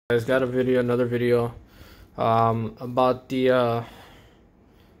Guys, got another video about the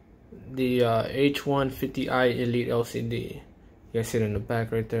H150i Elite LCD. You guys see it in the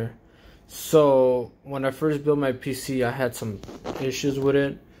back right there. So when I first built my PC, I had some issues with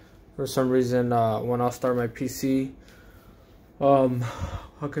it. For some reason, when I'll start my PC, how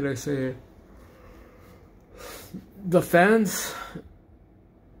can I say it? The fans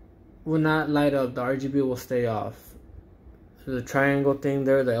will not light up. The RGB will stay off. The triangle thing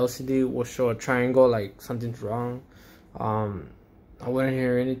there, the LCD will show a triangle like something's wrong. I wouldn't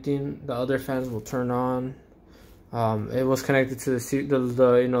hear anything. The other fans will turn on. It was connected to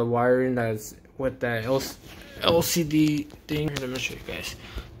the wiring that's with that LCD thing. Let me show you guys.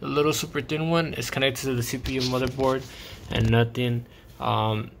 The little super thin one is connected to the CPU motherboard and nothing.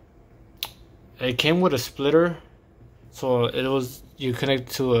 It came with a splitter, so you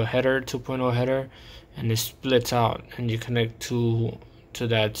connect to a header, 2.0 header, and it splits out, and you connect to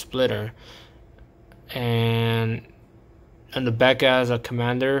that splitter, and the back has a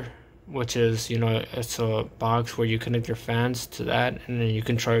commander, which is, it's a box where you connect your fans to that, and then you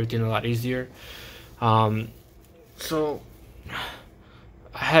control everything a lot easier. So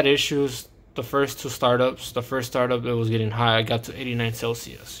I had issues the first two startups. The first startup, it was getting high. I got to 89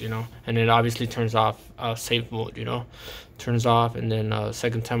 Celsius, and it obviously turns off safe mode, turns off. And then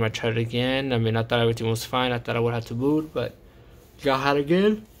second time I tried it again. I mean, I thought everything was fine. I thought I would have to boot, but it got hot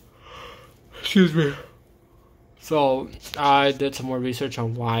again. Excuse me. So I did some more research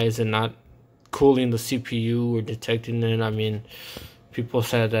on why is it not cooling the CPU or detecting it. I mean, people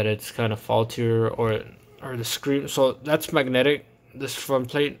said that it's kind of faultier or the screen. So that's magnetic, this front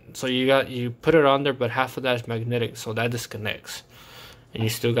plate. So you put it on there, but half of that is magnetic, so that disconnects, and you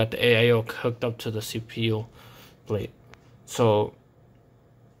still got the AIO hooked up to the CPU plate. So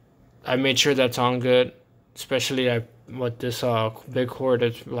I made sure that's on good, especially with this big cord.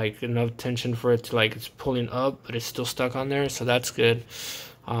 It's like enough tension for it to, like, it's pulling up, but it's still stuck on there, so that's good.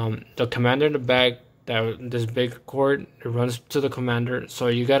 The commander in the back, this big cord, it runs to the commander, so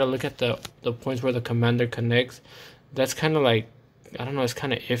you got to look at the points where the commander connects. That's kind of like, I don't know, it's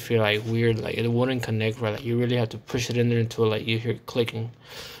kind of iffy, like weird, like it wouldn't connect right. Like you really have to push it in there until like you hear it clicking.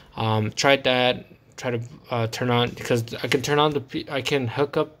 Tried that. Try to turn on, because I can turn on I can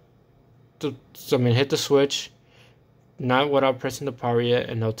hook up hit the switch, not without pressing the power yet,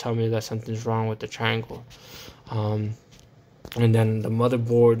 and they'll tell me that something's wrong with the triangle. And then the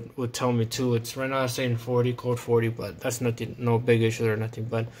motherboard would tell me too. It's right now saying 40, code 40, but that's nothing, no big issue or nothing.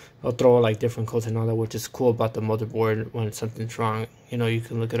 But they'll throw like different codes and all that, which is cool about the motherboard. When something's wrong, you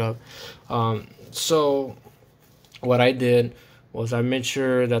can look it up. So what I did was I made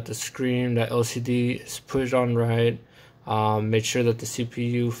sure that the screen, that LCD is pushed on right. Made sure that the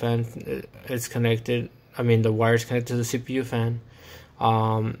CPU fan is connected. I mean, the wire is connected to the CPU fan.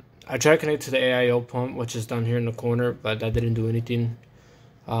 I tried to connect to the AIO pump, which is down here in the corner, but that didn't do anything.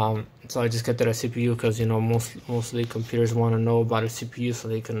 So I just kept it at CPU because, mostly computers want to know about a CPU so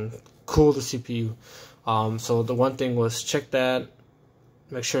they can cool the CPU. So the one thing was check that,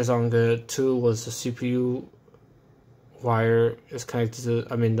 make sure it's on good. Two was the CPU wire is connected to,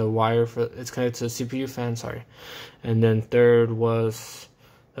 it's connected to the CPU fan, sorry. And then third was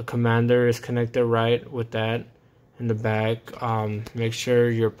the commander is connected right with that in the back. Make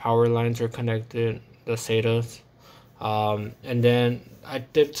sure your power lines are connected, the SATAs. And then I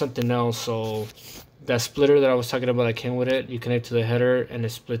did something else. So that splitter that I was talking about that came with it, you connect to the header and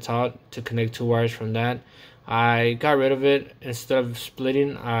it splits out to connect two wires from that. I got rid of it. Instead of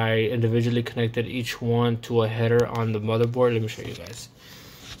splitting, I individually connected each one to a header on the motherboard. Let me show you guys.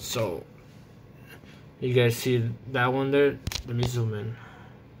 So you guys see that one there? Let me zoom in.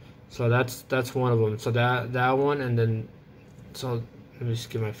 So that's one of them. So that one, and then so let me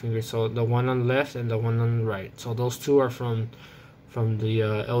just get my finger. So the one on the left and the one on the right. So those two are from the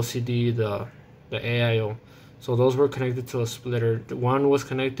LCD, the AIO. So those were connected to a splitter. One was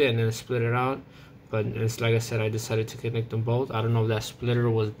connected and then it split it out. But it's like I said, I decided to connect them both. I don't know if that splitter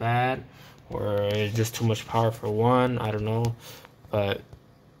was bad or it's just too much power for one. I don't know, but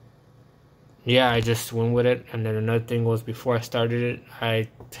yeah, I just went with it. And then another thing was, before I started it, I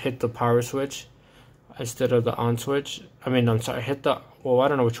hit the power switch instead of the on switch. I'm sorry, I don't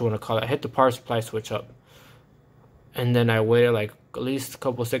know what you want to call it. I hit the power supply switch up, and then I waited like at least a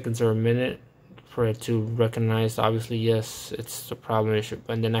couple seconds or a minute for it to recognize, obviously, yes, it's a problem issue.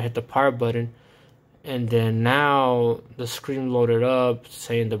 And then I hit the power button, and then now the screen loaded up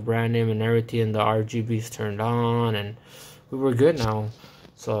saying the brand name and everything, and the RGB's turned on, and we were good now.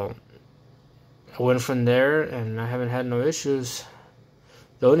 So I went from there, and I haven't had no issues.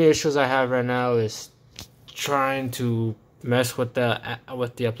 The only issues I have right now is trying to mess with the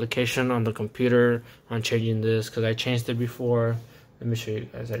application on the computer on changing this, because I changed it before. Let me show you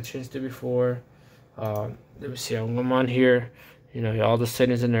guys. I changed it before. Let me see. I'm on here. You know, all the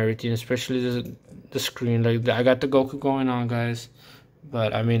settings and everything, especially the screen. Like, I got the Goku going on, guys.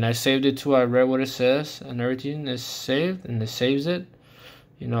 But I mean, I saved it too. I read what it says and everything is saved, and it saves it.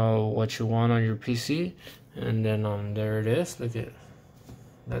 You know what you want on your PC, and then there it is. Look at,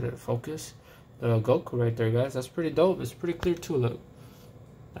 let it focus. The Goku right there, guys. That's pretty dope. It's pretty clear too. Look,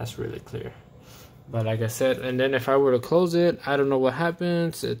 that's really clear. But like I said, and then if I were to close it, I don't know what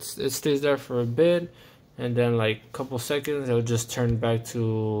happens. It stays there for a bit, and then like a couple seconds, it'll just turn back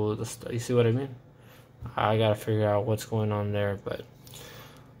to the. You see what I mean? I gotta figure out what's going on there, but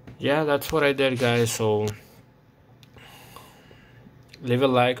yeah, that's what I did, guys. So leave a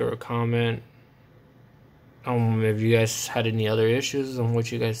like or a comment if you guys had any other issues on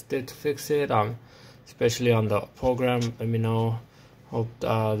what you guys did to fix it, especially on the program. Let me know. Hope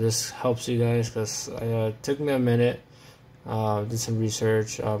this helps you guys, because it took me a minute. Did some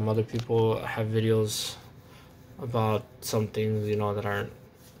research. Other people have videos about some things, you know, that aren't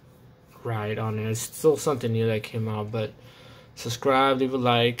right on it. It's still something new that came out, but subscribe, leave a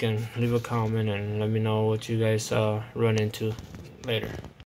like, and leave a comment, and let me know what you guys run into later.